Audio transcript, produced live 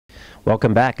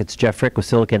Welcome back. It's Jeff Frick with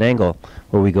SiliconAngle,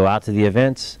 where we go out to the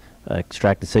events,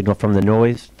 extract the signal from the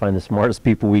noise, find the smartest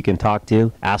people we can talk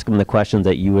to, ask them the questions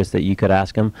that you wish that you could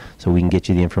ask them so we can get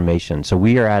you the information. So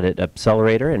we are at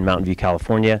Appcelerator in Mountain View,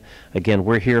 California. Again,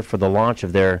 we're here for the launch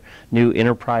of their new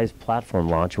enterprise platform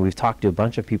launch. And we've talked to a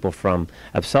bunch of people from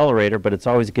Appcelerator, but it's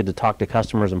always good to talk to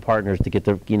customers and partners to get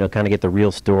the, kind of get the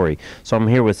real story. So I'm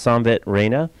here with Samvit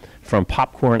Raina from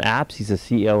PopcornApps. He's the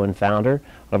CEO and founder,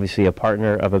 obviously a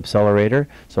partner of Appcelerator.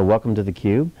 So welcome to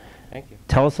theCUBE. Thank you.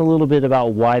 Tell us a little bit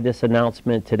about why this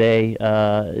announcement today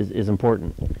is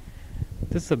important.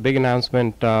 This is a big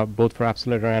announcement both for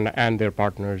Appcelerator and their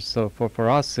partners. So for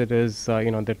us, it is,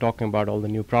 they're talking about all the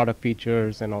new product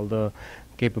features and all the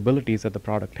capabilities that the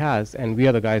product has, and we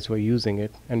are the guys who are using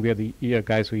it, and we are the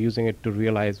guys who are using it to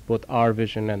realize both our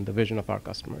vision and the vision of our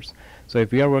customers. So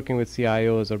if we are working with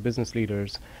CIOs or business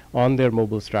leaders on their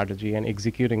mobile strategy and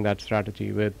executing that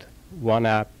strategy with one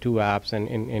app, two apps, and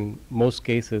in most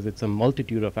cases it's a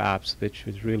multitude of apps, which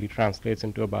really translates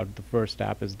into about the first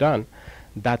app is done.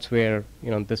 That's where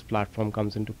this platform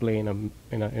comes into play in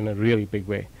a really big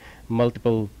way.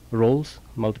 Multiple roles,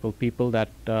 multiple people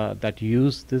that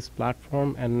use this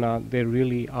platform, and they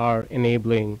really are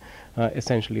enabling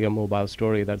essentially a mobile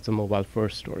story that's a mobile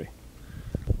first story.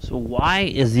 So why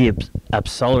is the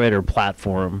Appcelerator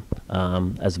platform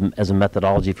as a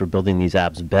methodology for building these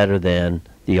apps better than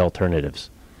the alternatives?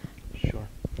 Sure.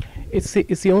 It's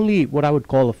the only what I would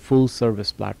call a full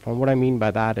service platform. What I mean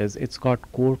by that is it's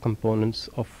got core components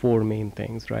of four main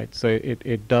things, right? So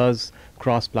it does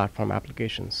cross-platform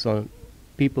applications. So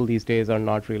people these days are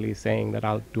not really saying that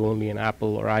I'll do only an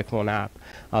Apple or iPhone app.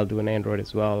 I'll do an Android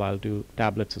as well. I'll do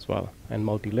tablets as well, and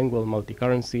multilingual,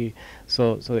 multi-currency.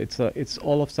 So it's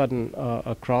all of a sudden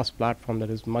a cross-platform that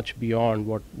is much beyond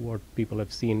what people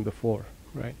have seen before,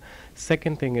 right?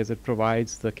 Second thing is it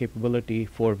provides the capability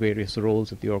for various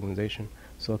roles of the organization.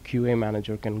 So a QA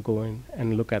manager can go in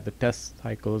and look at the test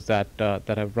cycles that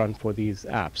have run for these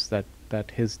apps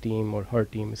that his team or her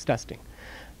team is testing.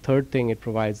 Third thing, it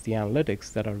provides the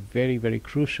analytics that are very, very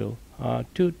crucial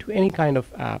to any kind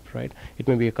of app, right? It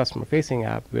may be a customer-facing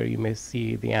app where you may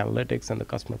see the analytics and the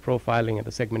customer profiling and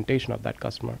the segmentation of that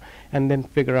customer, and then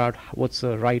figure out what's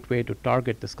the right way to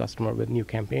target this customer with new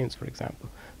campaigns, for example.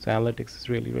 So analytics is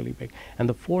really, really big. And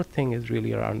the fourth thing is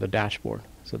really around the dashboard.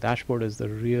 So dashboard is the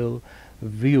real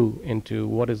view into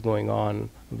what is going on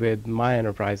with my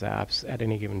enterprise apps at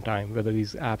any given time. Whether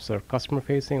these apps are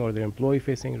customer-facing or they're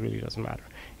employee-facing, it really doesn't matter.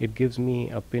 It gives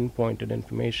me a pinpointed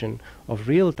information of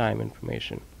real-time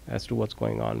information as to what's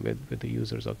going on with the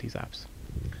users of these apps.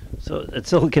 So at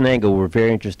SiliconAngle, we're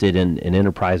very interested in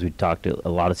enterprise. We talked to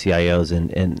a lot of CIOs,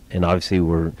 and obviously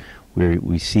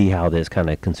we see how this kind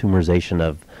of consumerization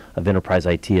of enterprise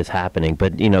IT is happening.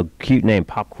 But cute name,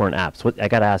 PopcornApps. I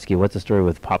got to ask you, what's the story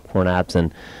with PopcornApps,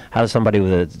 and how does somebody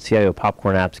with a CIO of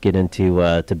PopcornApps get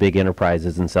into to big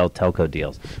enterprises and sell telco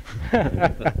deals?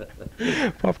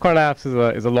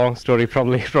 PopcornApps is a long story,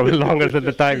 probably longer than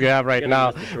the time you have right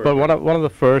now. But one of the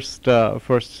first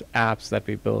apps that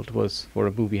we built was for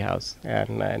a movie house,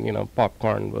 and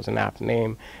Popcorn was an app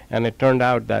name, and it turned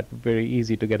out that very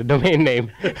easy to get a domain name.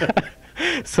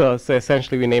 So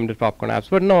essentially we named it PopcornApps.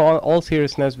 But no, all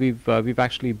seriousness, we've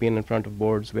actually been in front of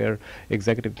boards where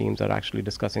executive teams are actually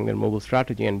discussing their mobile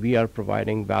strategy, and we are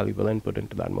providing valuable input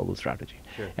into that mobile strategy.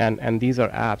 Sure. And these are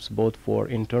apps both for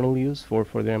internal use, for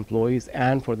their employees,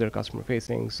 and for their customer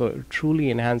facing. So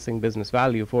truly enhancing business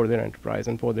value for their enterprise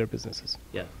and for their businesses.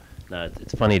 Yeah. No,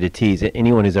 it's funny to tease.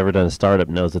 Anyone who's ever done a startup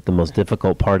knows that the most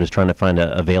difficult part is trying to find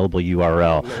an available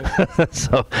URL.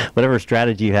 So whatever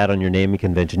strategy you had on your naming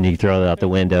convention, you throw it out the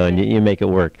window and you make it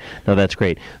work. No, that's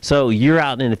great. So you're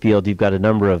out in the field. You've got a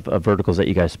number of verticals that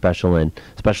you guys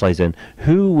specialize in.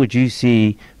 Who would you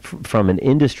see from an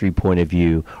industry point of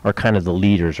view are kind of the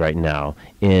leaders right now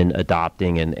in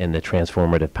adopting and the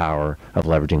transformative power of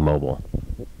leveraging mobile?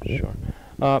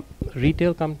 Sure.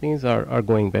 Retail companies are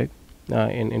going big.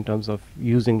 In terms of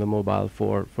using the mobile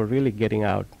for really getting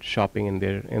out shopping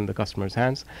in the customer's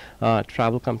hands.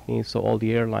 Travel companies, so all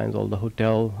the airlines, all the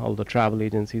hotel, all the travel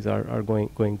agencies are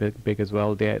going big as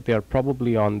well. They are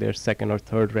probably on their second or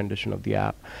third rendition of the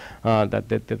app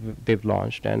that they've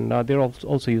launched, and they're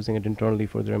also using it internally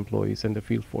for their employees and the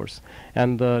field force.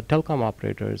 And the telecom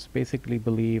operators basically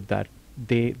believe that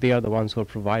they are the ones who are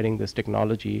providing this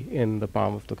technology in the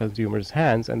palm of the consumer's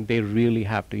hands, and they really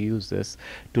have to use this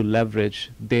to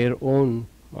leverage their own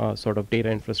sort of data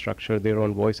infrastructure, their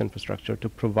own voice infrastructure to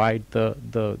provide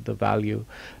the value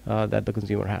that the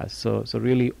consumer has. So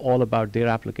really all about their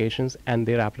applications and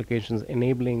their applications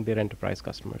enabling their enterprise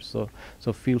customers.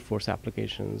 So field force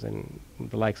applications and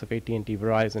the likes of AT&T,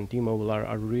 Verizon, T-Mobile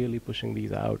are really pushing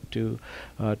these out to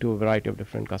a variety of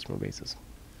different customer bases.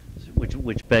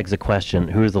 Which begs the question: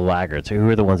 who are the laggards? Who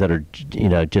are the ones that are,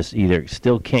 just either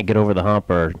still can't get over the hump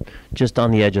or just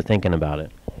on the edge of thinking about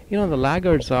it? The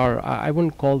laggards are, I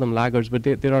wouldn't call them laggards, but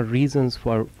there are reasons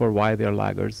for why they're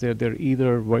laggards. They're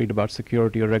either worried about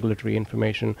security or regulatory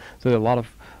information. So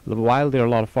while there are a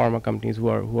lot of pharma companies who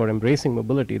are embracing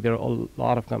mobility, there are a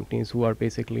lot of companies who are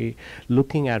basically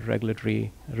looking at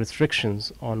regulatory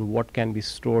restrictions on what can be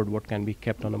stored, what can be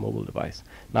kept on a mobile device.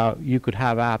 Now, you could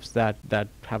have apps that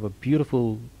have a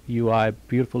beautiful UI,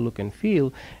 beautiful look and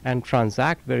feel, and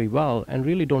transact very well, and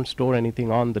really don't store anything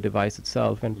on the device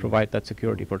itself and provide that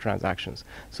security for transactions.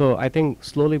 So I think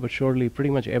slowly but surely, pretty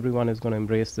much everyone is going to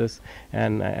embrace this,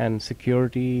 and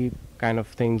security kind of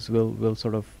things will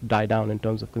sort of die down in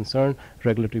terms of concern.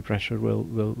 Regulatory pressure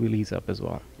will ease up as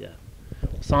well. Yeah.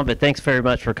 Samvit, thanks very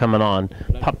much for coming on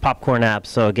PopcornApps.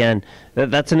 So again,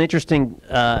 that's an interesting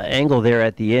angle there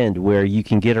at the end, where you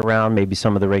can get around maybe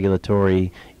some of the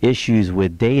regulatory issues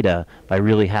with data by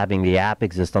really having the app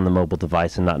exist on the mobile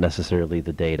device and not necessarily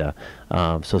the data.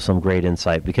 So some great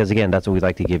insight, because again, that's what we'd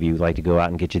like to give you. We'd like to go out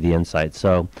and get you the insights.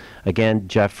 So again,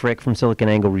 Jeff Frick from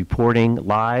SiliconAngle reporting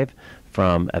live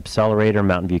from Appcelerator,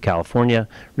 Mountain View, California,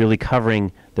 really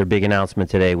covering their big announcement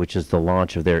today, which is the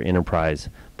launch of their enterprise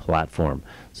platform.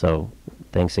 So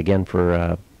thanks again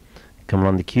for coming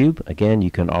on theCUBE. Again,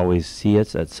 you can always see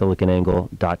us at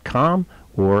siliconangle.com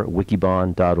or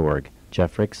wikibon.org.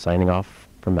 Jeff Frick signing off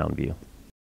from Mountain View.